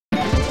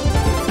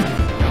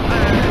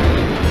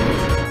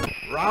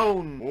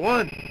Round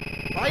one.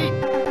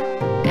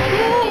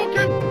 Fight!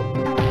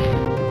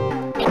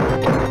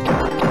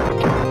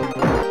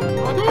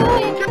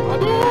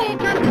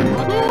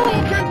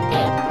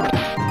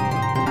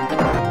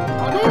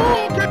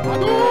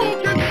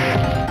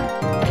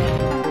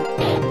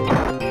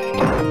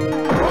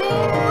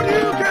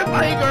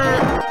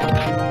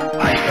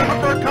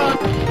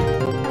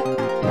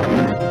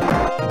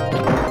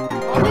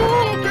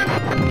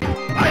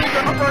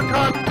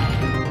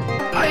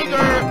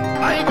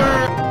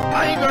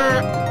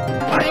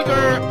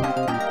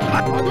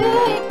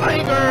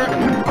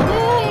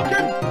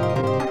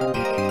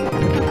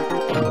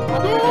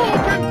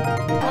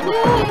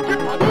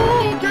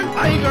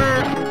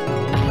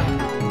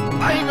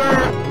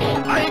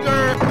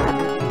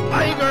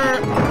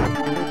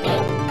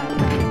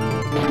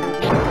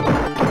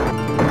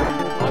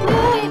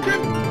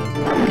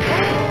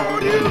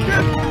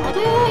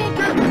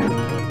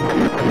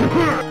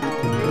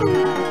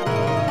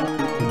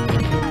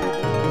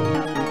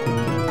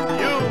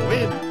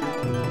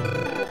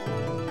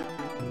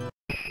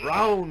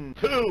 Round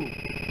two,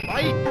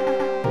 fight!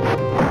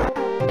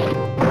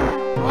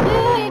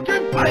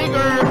 Hadouken!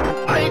 Tiger!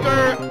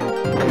 Tiger!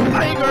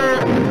 Tiger!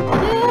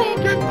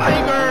 Hadouken!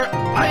 Tiger!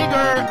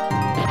 Tiger!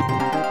 Hadouken!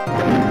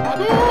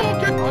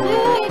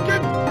 Hadouken!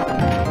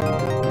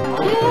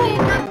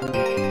 Hadouken!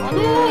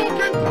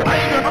 Hadouken!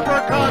 Tiger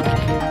uppercut!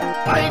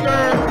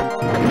 Tiger!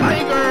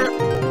 Tiger!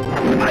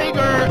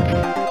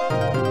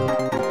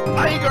 Tiger!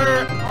 Tiger!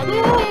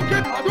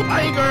 Hadouken!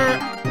 Tiger!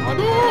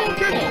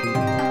 Hadouken!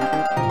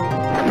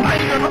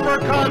 Tiger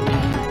uppercut!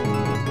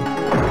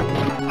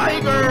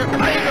 Tiger!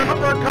 Tiger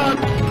uppercut!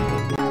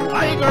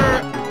 Tiger!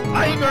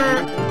 Tiger!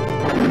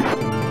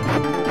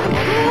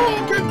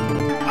 Hadouken!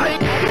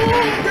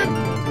 Hadouken!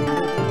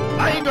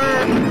 Tiger!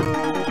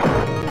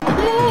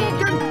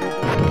 Hadouken!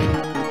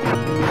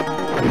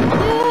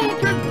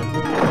 Hadouken!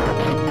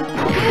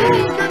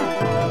 Hadouken!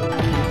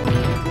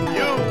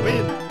 You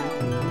win!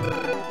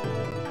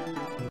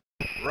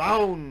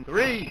 Round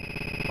three,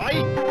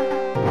 fight!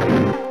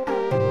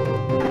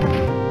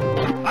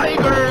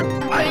 Tiger!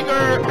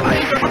 Tiger!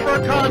 Tiger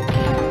uppercut!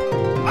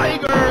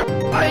 Tiger!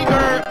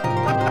 Tiger!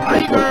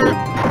 Tiger!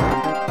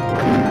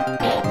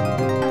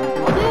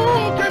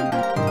 Hadouken!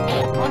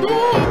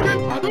 Hadouken! Hadouken!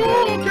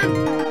 Hadouken!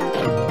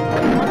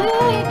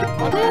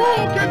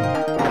 Hadouken!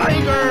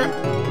 Tiger!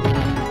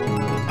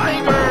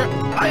 Tiger!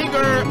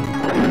 Tiger!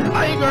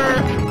 Tiger!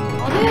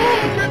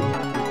 Hadouken!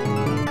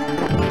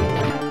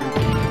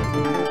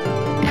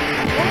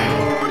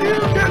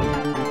 Hadouken!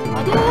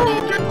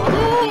 Hadouken!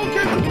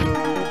 Hadouken!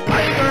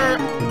 Tiger!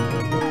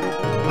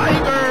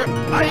 Tiger!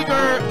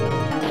 Tiger!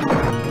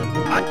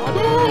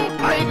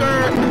 Tiger!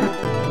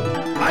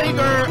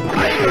 Tiger!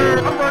 Tiger!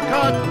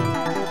 Uppercut!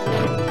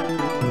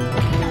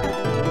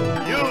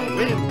 You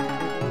win!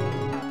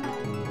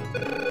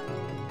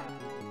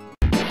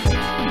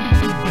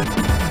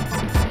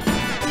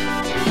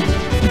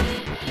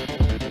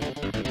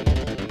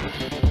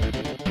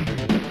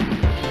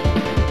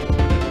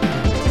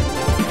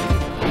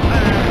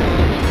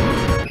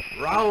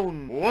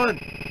 Round one.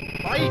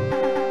 Fight!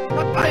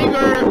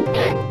 Tiger!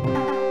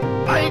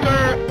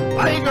 Tiger!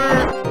 Tiger!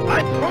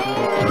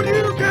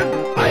 Hadouken!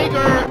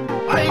 Tiger!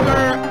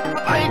 Tiger!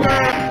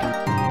 Tiger!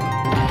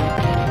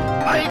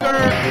 Tiger!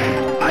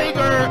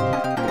 Tiger!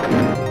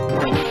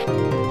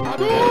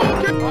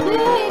 Hadouken!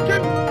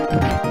 Hadouken!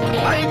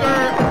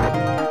 Tiger!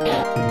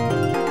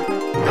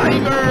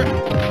 Tiger!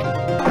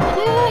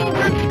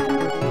 Hadouken!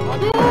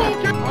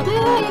 Hadouken!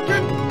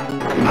 Hadouken!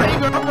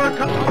 Tiger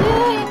uppercut!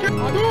 Hadouken!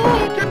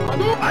 Hadouken!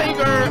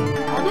 Tiger!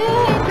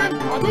 Hadouken!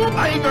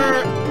 Tiger!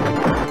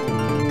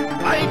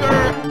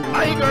 Tiger!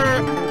 Tiger!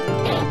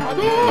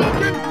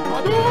 Hadouken!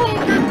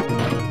 Hadouken!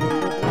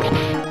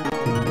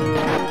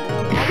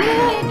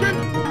 Hadouken!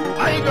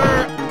 Tiger!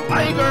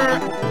 Tiger!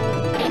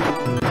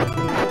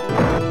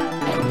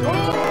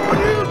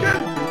 Hadouken!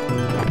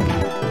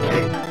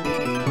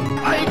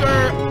 Tiger!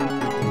 Tiger!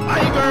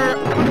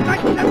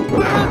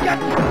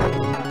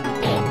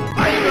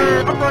 Tiger!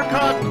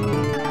 Uppercut!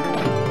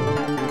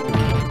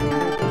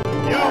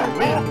 You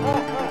win!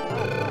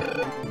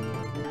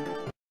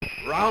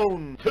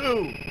 Round two,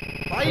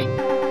 fight!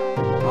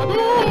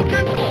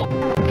 Hadouken!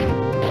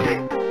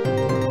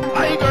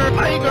 Tiger!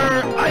 Tiger!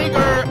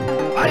 Tiger!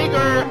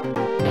 Tiger!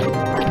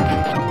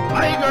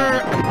 Tiger!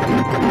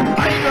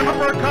 Tiger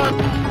uppercut!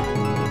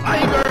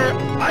 Tiger!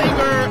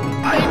 Tiger!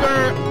 Tiger!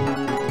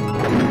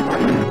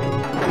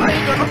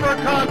 Tiger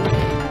uppercut!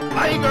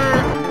 Tiger!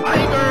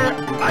 Tiger!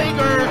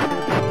 Tiger!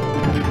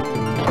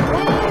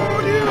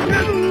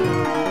 Hadouken!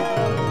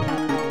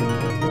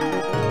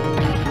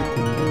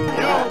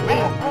 You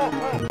win!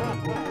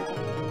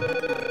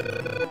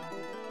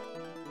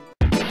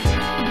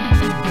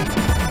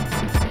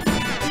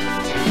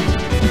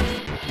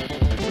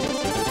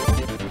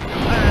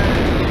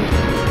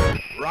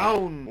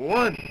 Round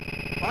one,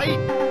 fight!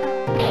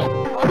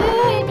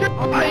 Hadouken!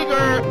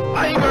 Tiger!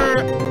 Tiger!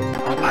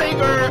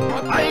 Tiger!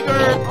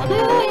 Tiger!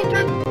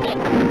 Hadouken!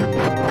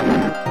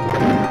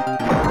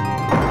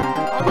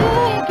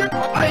 Hadouken!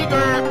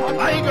 Tiger!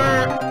 Tiger!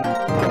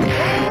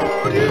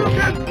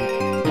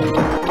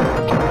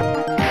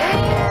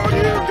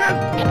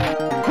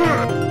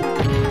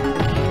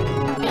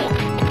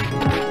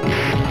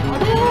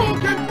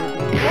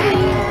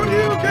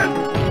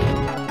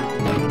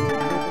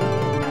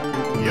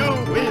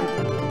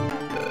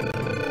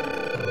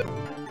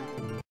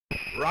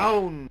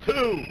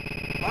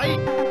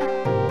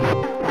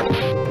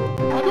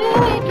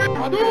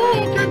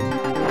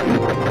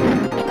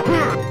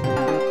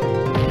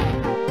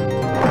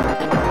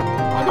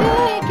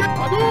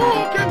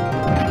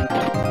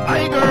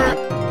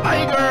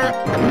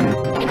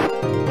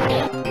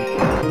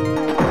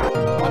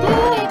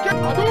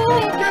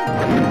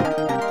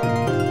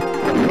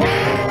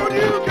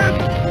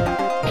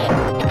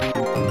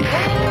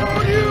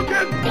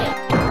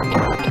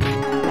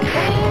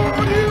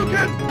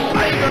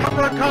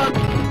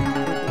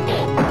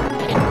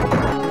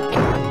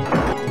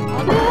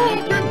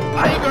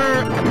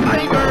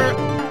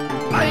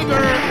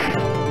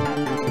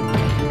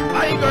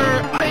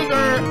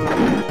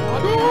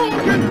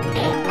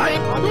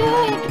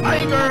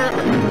 Tiger!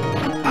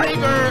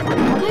 Tiger!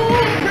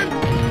 Hadouken!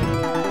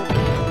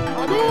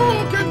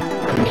 Hadouken!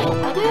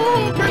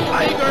 Hadouken!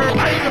 Tiger!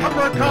 Tiger!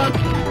 Uppercut!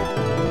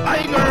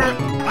 Tiger!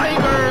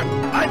 Tiger!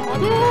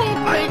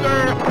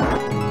 Tiger!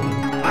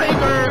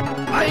 Tiger!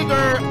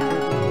 Tiger!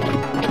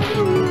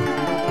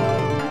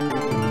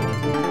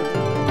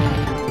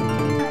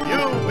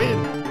 You win!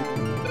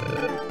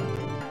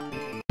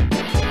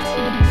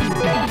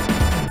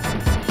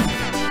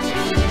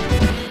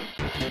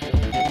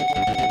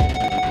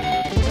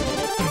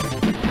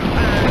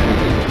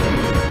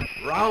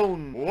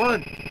 Round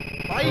 1,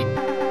 fight!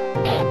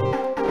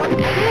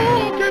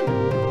 Hadouken!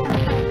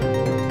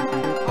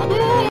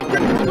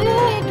 Hadouken!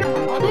 Hadouken!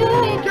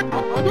 Hadouken!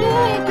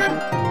 Hadouken!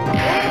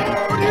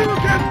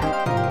 Hadouken!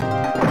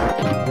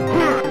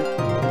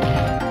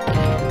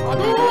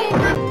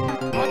 Hadouken!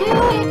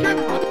 Hadouken!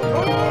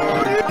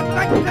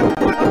 Attack them!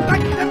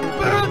 Attack them!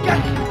 Hadouken!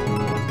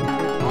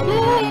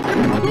 Hadouken!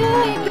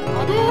 Hadouken!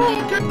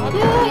 Hadouken!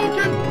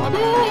 Hadouken! Hadouken!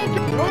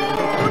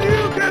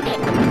 Hadouken! Hadouken!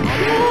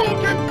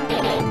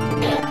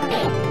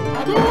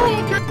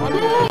 Hadouken!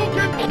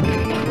 Hadouken!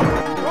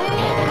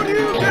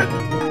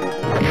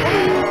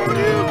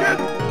 Hadouken!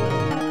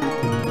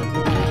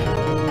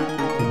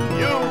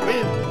 You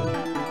win!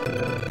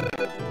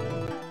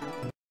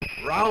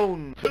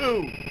 Round 2,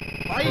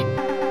 fight!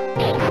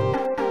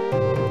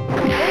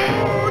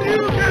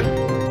 Hadouken!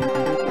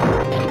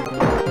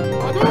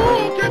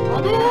 Hadouken!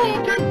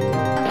 Hadouken!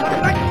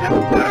 Attack them!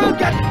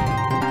 Hadouken!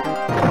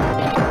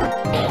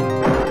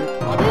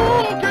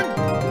 Hadouken!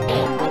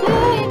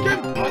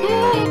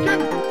 Hadouken!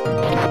 Hadouken!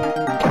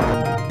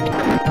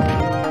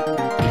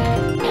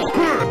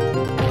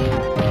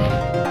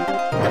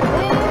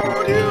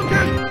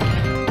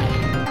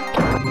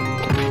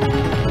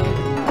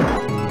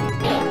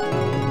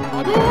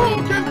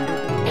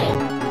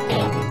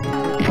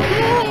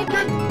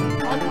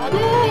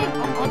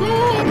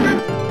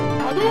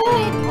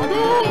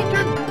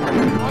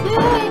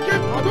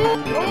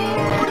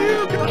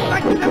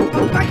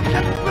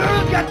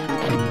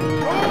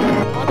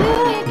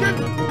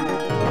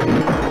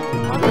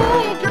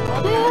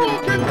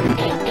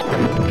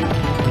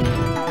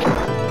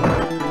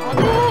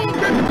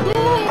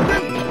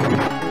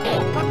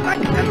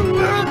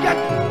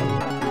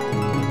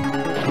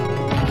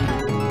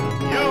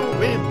 You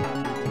win!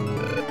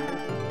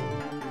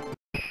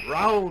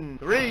 Round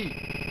 3,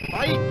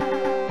 fight!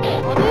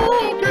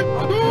 Hadouken!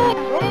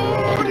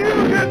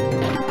 Hadouken!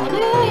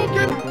 Hadouken!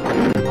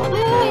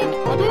 Hadouken!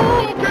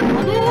 Hadouken!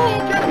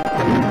 Hadouken!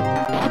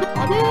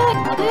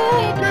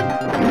 Hadouken!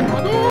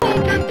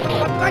 Hadouken!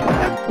 Attack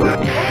them!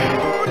 Hadouken!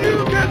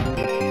 Hadouken!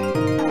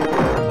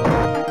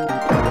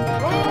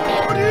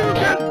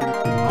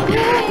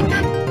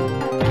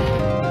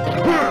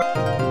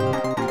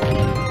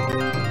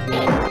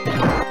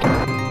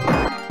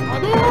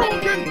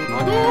 Hadouken!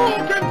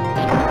 Hadouken!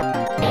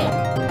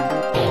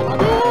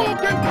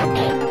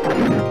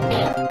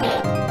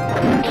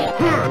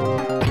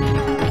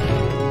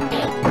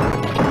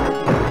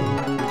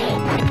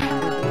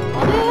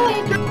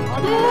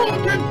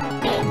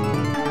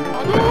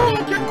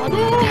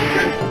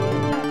 Hadouken!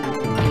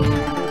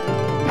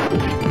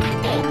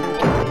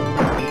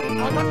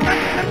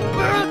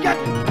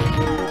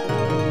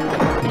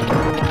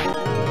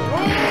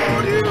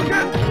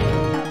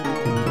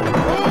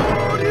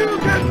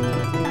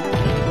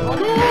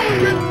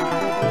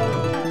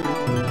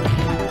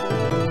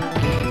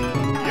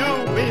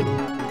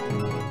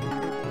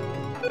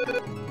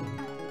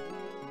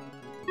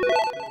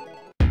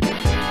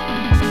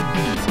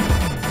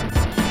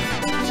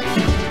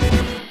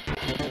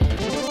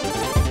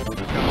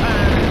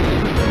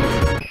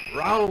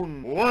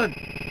 Round 1,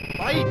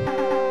 fight!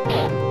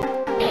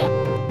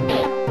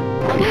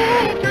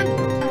 Hadouken!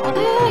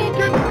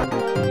 Hadouken!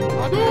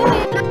 Hadouken!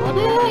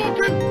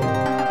 Hadouken!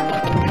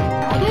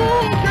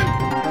 Hadouken!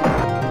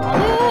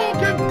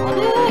 Hadouken!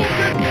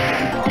 Hadouken!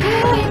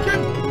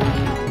 Hadouken!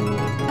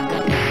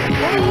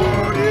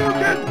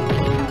 Hadouken!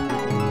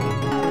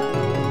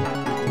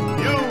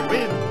 You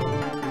win!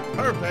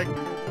 Perfect!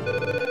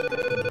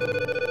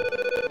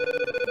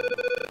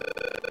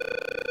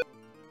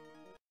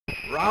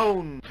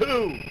 Round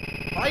 2,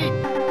 fight!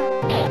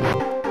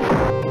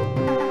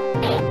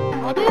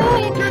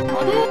 Hadouken!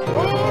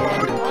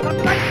 Hadouken!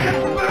 Attack them!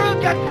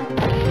 Hadouken!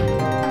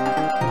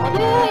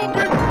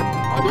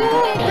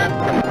 Hadouken! Hadouken!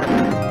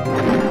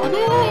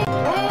 Hadouken!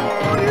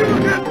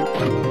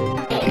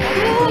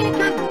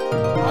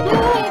 Hadouken!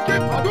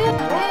 Hadouken!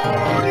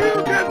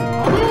 Hadouken!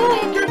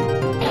 Hadouken!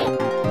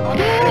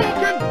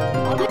 Hadouken!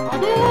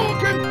 Hadouken!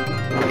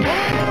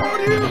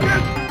 Hadouken!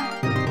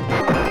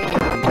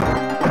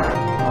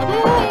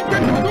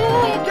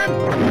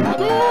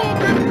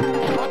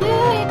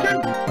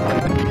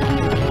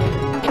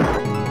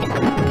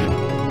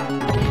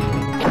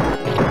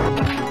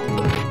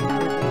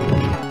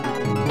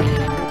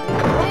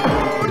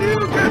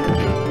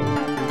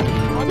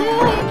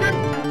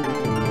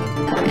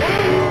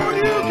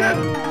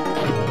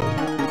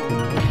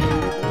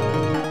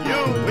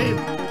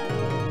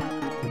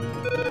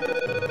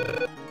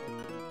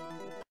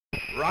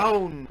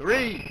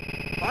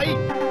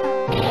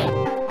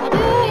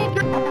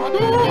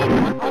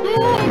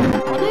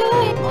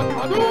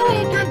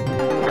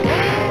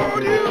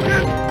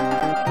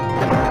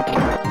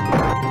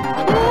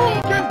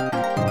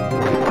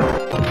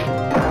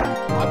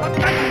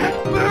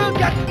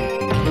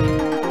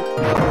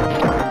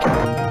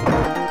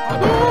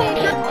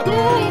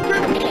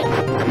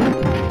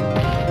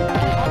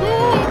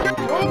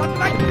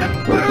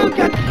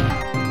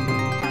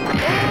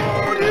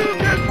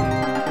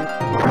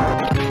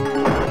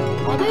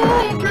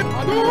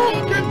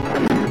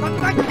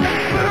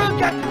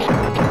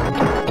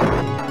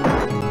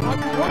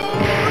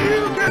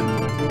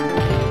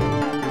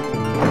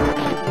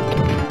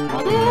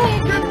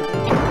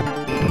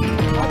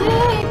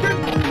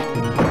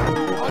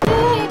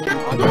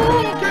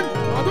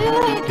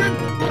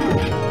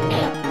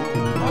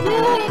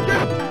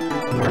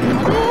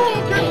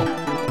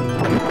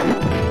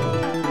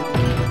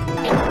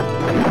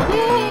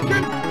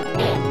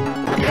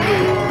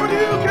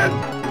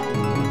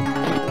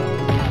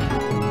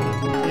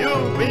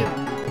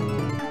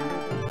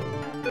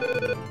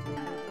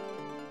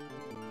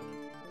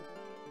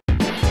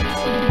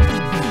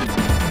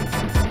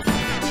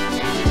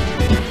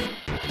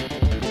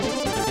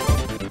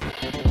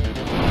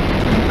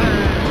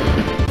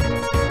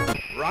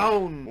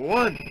 Round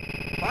one.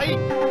 Fight!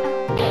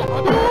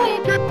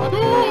 Hadouken!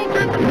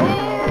 Hadouken!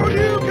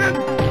 Hadouken!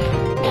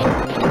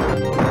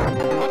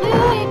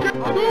 Hadouken!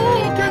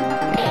 Hadouken!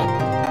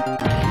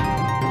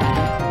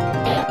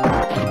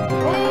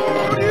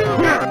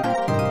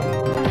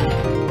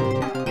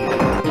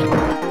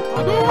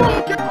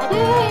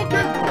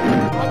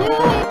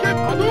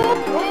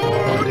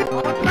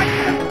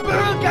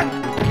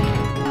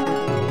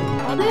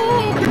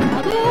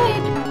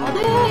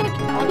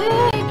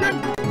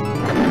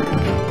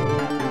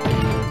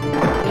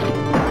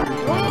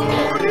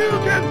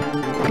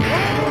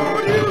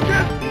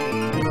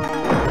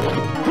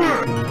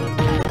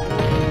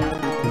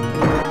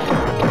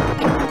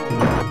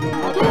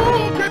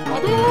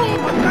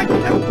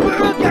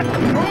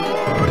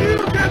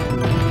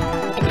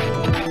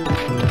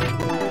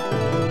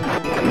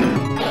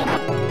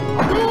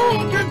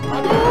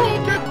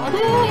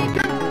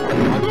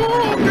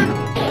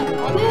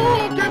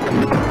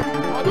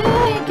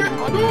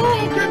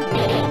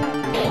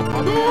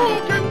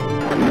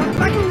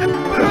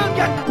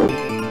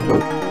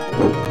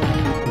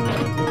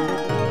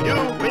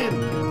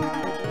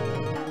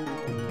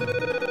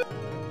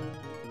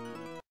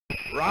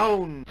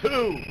 Round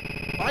two,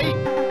 fight!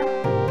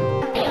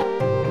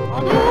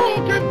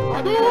 Hadouken!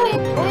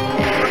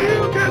 Hadouken!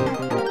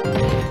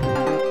 Hadouken!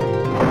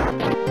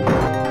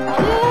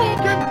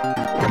 Hadouken!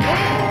 Hadouken!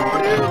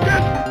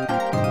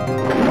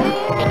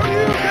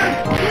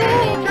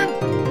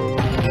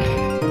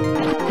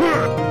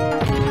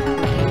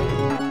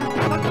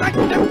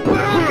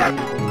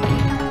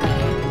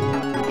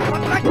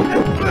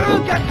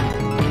 Hadouken!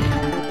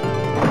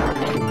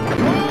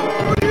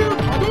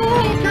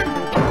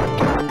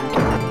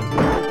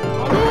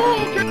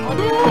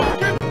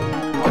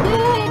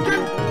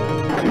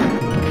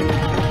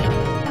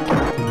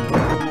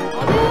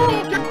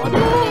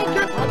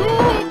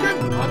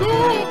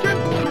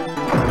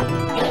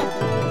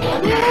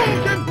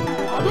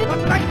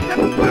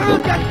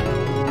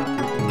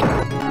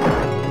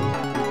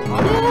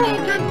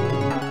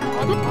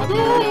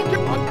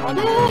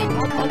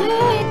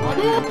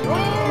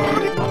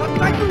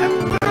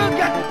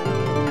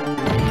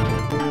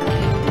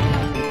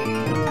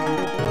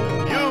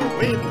 You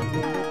win.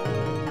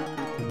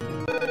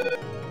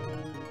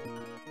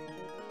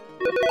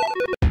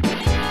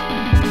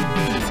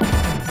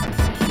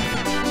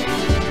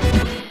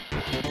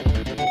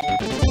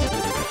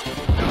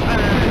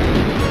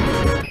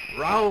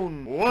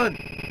 Round one.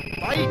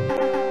 Fight!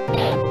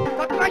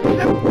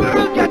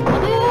 Hadouken!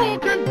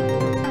 Hadouken!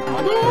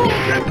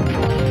 Hadouken!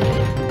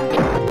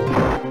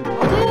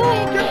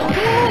 Hadouken!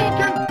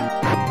 Hadouken!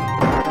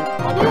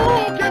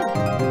 Hadouken!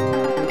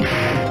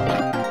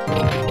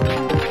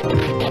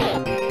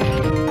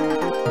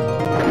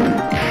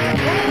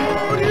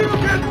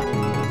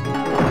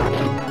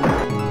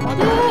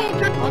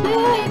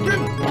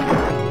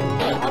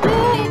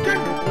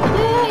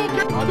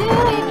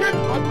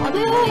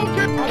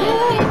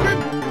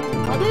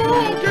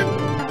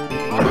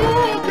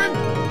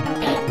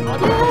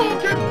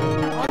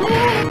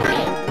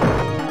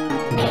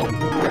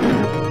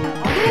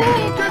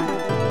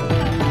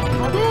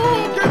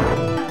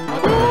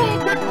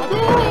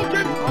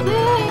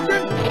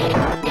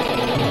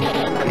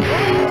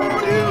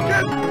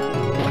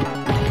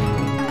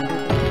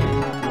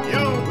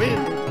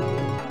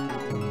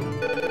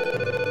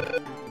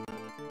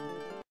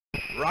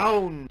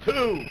 Round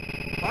two,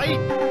 fight!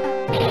 Hadouken!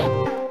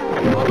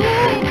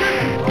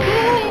 Hadouken!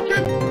 Hadouken!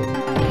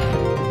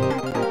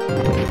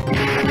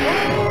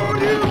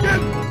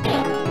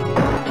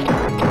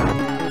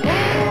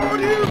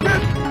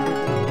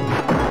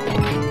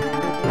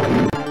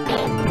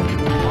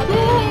 Hadouken!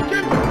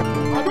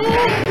 Hadouken!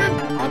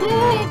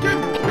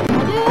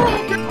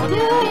 Hadouken! Hadouken! Hadouken! Hadouken! Hadouken!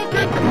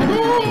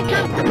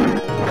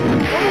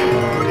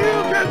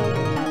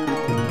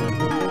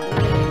 Hadouken!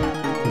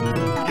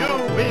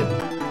 You win!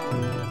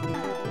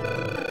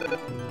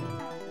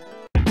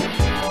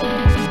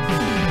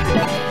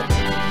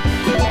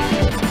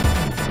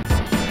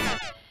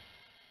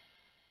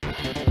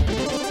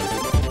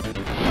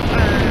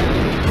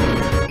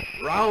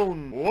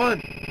 Round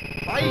one,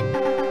 fight!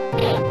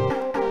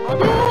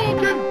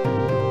 Hadouken!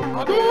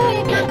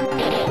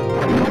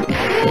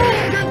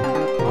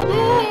 Hadouken!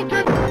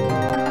 Hadouken!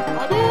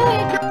 Hadouken! Hadouken!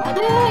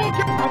 Hadouken! Hadouken!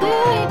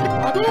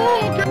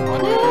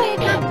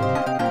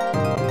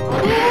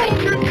 Hadouken!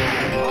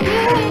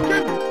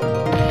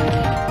 Hadouken!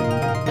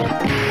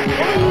 Hadouken!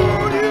 Hadouken!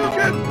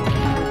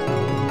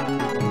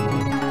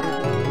 Hadouken!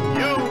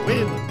 You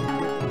win!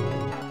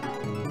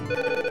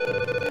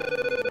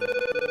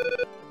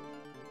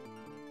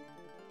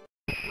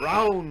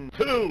 Round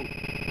two,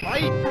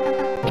 fight!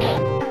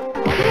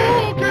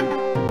 Hadouken!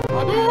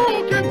 Hadouken!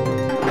 Hadouken!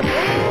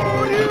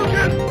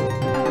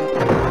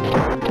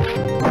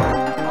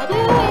 Hadouken!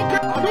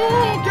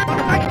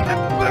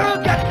 Hadouken! Hadouken! Hadouken! Hadouken!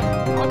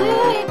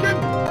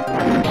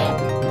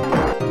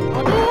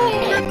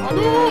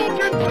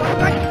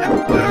 Hadouken!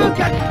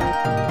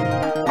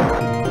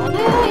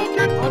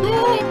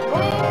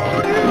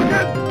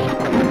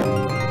 Hadouken!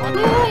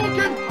 Hadouken!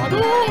 Hadouken!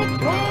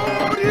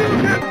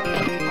 Hadouken!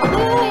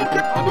 Hadouken!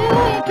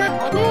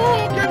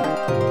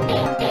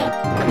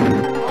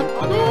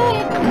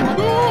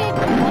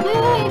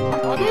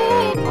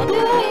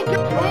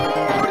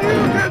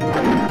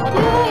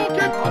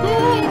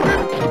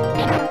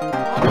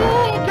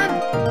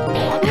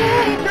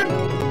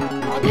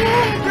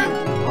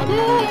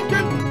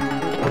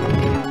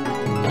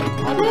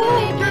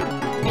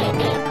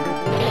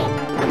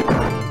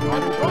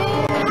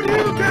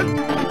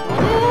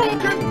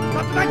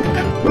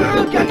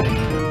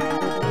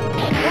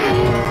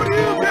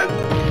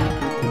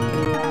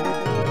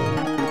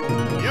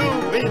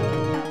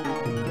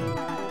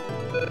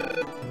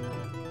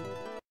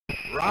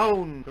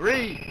 Round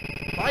 3.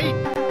 Fight!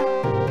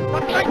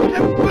 Perfect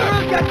and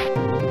burger!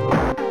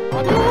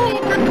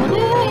 Hadouken!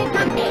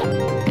 Hadouken!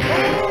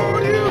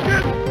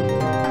 Hadouken!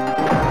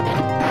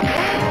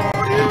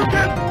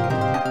 Hadouken!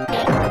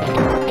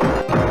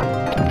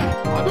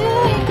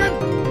 Hadouken!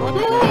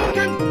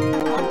 Hadouken!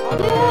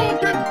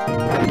 Hadouken!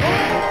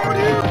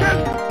 Hadouken!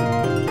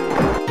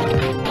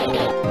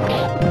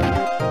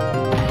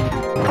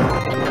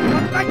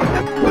 Perfect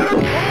and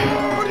burger!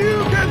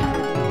 Hadouken!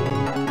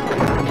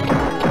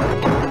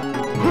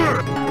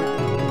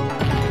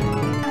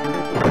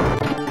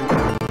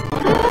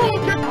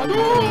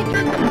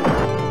 Hadouken!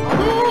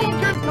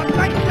 Hadouken!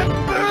 Perfect and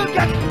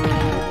burger!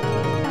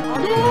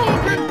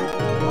 Hadouken!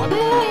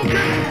 Hadouken!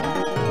 Hadouken!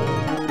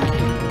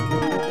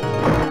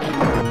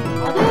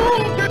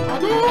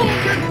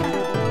 Hadouken!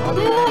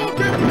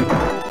 Hadouken!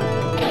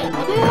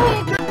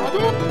 Hadouken!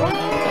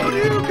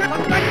 Hadouken!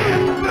 Perfect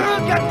and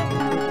burger!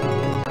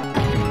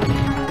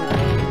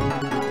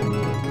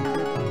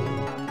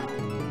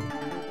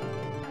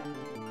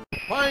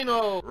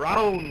 Final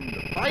round,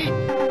 fight!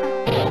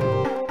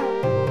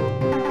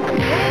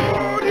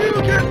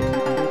 Hadouken!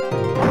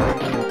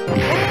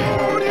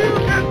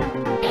 Hadouken!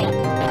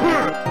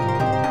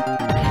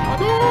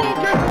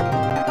 Hadouken!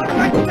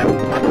 Perfect and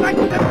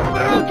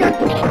burger!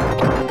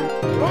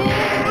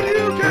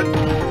 Hadouken!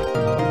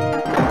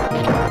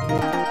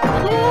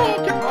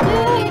 Hadouken!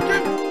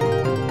 Hadouken! Hadouken!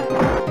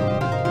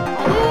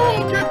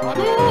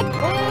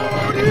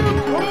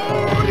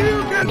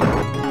 Hadouken!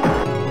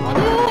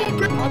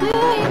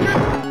 Hadouken!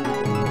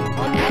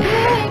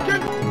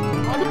 Hadouken!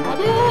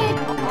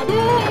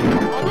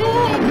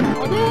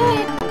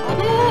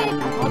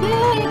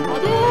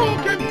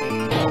 Hadouken!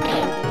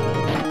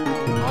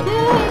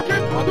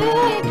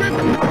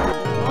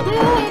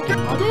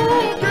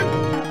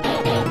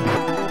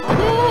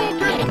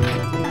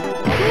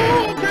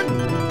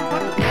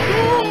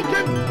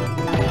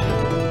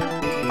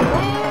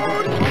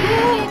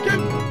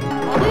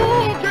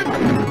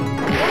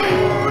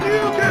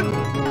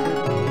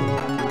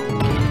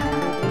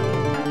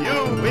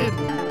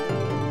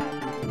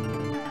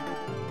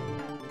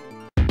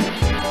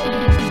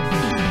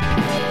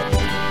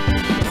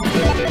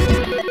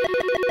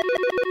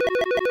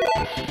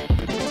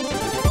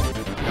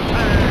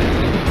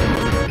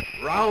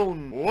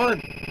 Round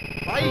 1,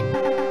 fight!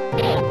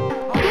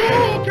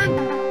 Hadouken!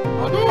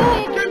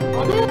 Hadouken! Hadouken!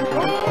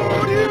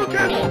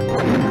 Hadouken!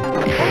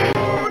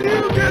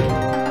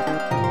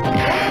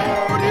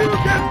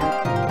 Hadouken!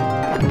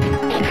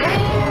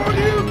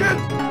 Hadouken!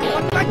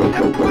 Perfect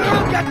and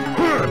burger!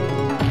 Hadouken!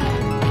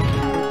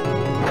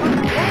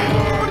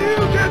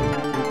 Hadouken!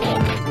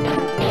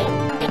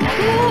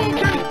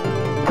 Hadouken!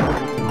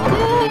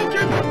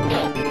 Hadouken!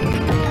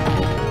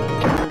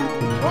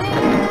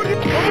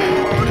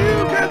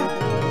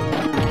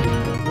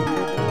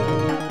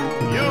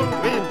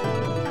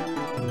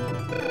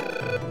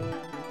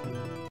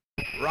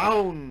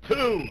 Round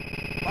 2,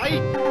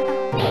 fight!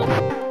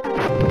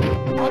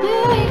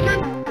 Hadouken!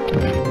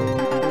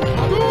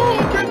 Hadouken!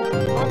 Hadouken!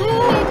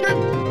 Hadouken!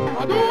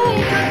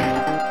 Hadouken!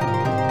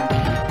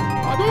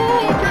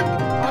 Hadouken!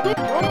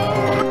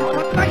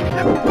 Perfect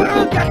and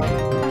burger!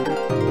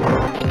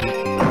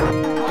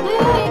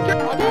 Hadouken!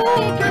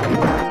 Hadouken! Hadouken!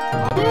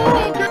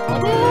 Hadouken!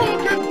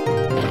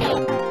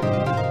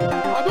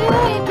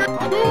 Hadouken!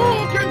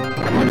 Hadouken!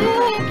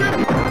 Hadouken!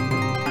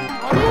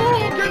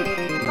 Hadouken!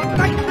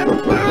 Perfect and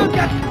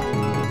burger!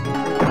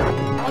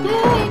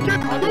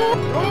 Hadouken!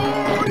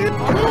 Hadouken!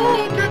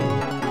 Hadouken!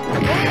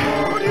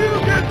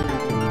 Hadouken!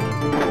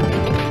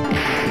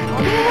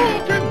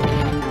 Hadouken!